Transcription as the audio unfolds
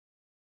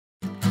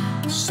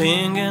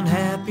singing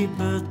happy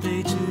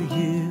birthday to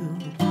you,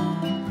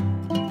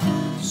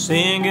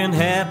 singing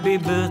happy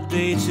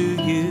birthday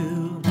to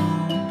you.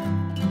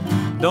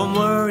 Don't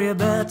worry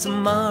about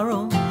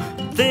tomorrow,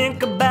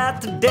 think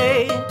about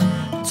today.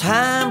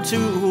 Time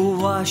to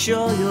wash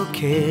all your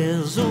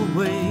cares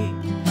away.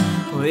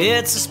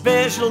 It's a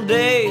special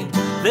day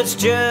that's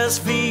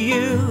just for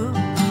you,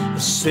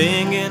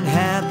 singing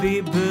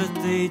happy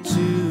birthday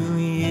to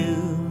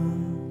you.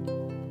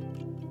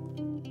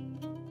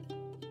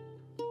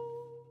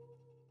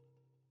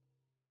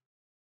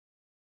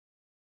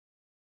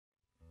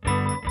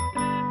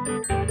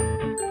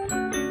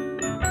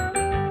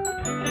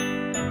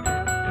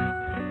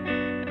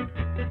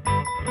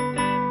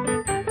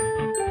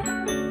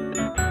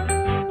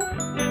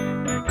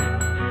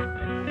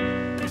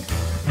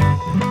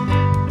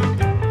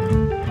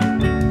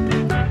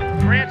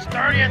 Grant's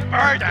 30th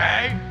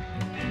birthday!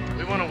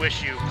 We want to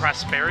wish you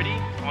prosperity.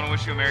 I want to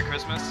wish you a Merry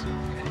Christmas.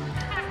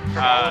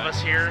 From all of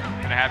us here.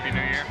 And a Happy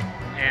New Year.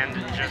 And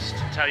just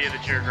tell you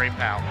that you're a great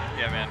pal.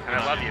 Yeah, man. And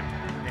I love you.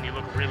 And you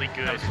look really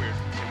good That was weird.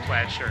 in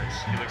plaid shirts.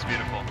 He looks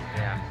beautiful.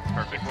 Yeah, It's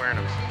perfect. keep wearing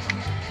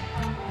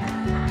them.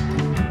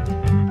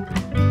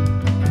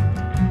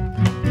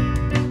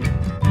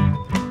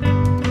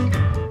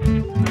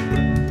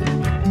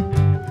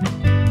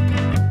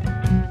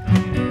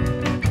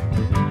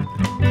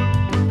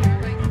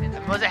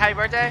 Was it happy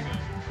birthday?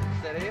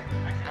 Is that it?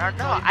 I don't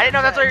know. I didn't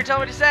know that's what you were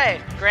telling me to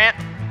say. Grant,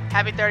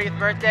 happy 30th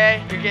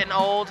birthday. You're getting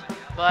old,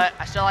 but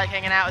I still like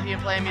hanging out with you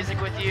and playing music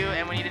with you,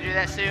 and we need to do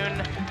that soon.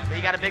 But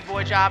you got a big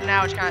boy job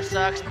now, which kind of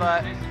sucks,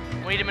 but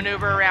we need to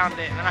maneuver around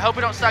it. And I hope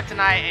we don't suck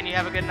tonight and you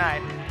have a good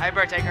night. Happy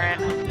birthday,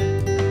 Grant.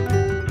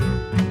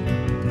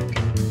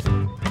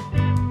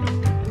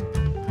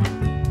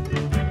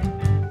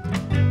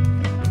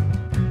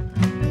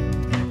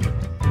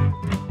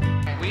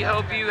 We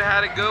hope you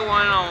had a good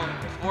one on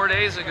 4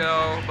 days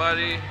ago,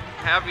 buddy.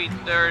 Happy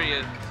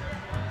 30th.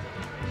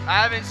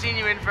 I haven't seen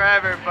you in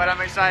forever, but I'm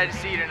excited to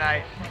see you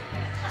tonight.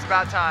 It's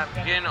about time.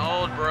 Getting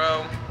old,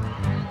 bro.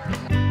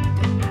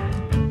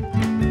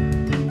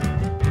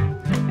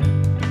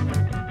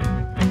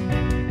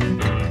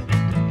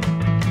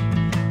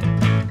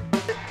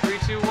 Three,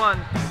 two, one.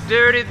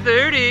 Dirty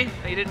 30.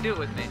 Oh, you didn't do it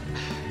with me.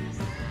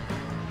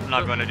 I'm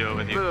not going to do it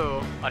with you.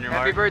 Boo. On your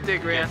Happy mark. birthday,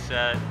 Grant. Get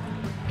set,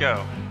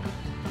 go.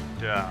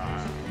 Duh.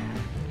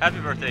 Happy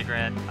birthday,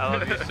 Grant. I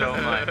love you so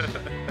much.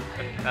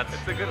 That's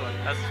a good one.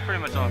 That's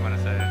pretty much all I'm going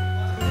to say.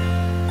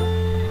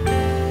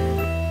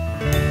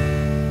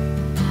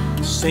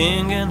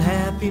 Singing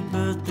happy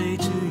birthday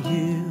to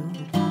you,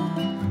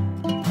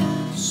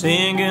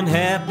 singing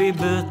happy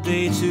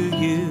birthday to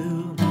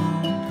you.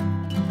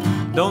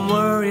 Don't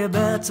worry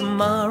about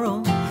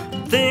tomorrow,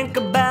 think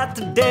about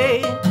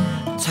today.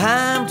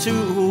 Time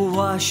to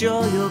wash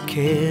all your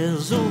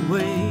cares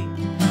away.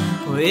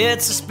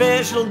 It's a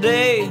special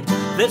day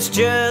that's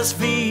just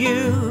for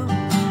you,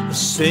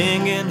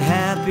 singing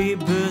happy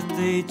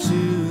birthday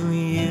to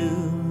you.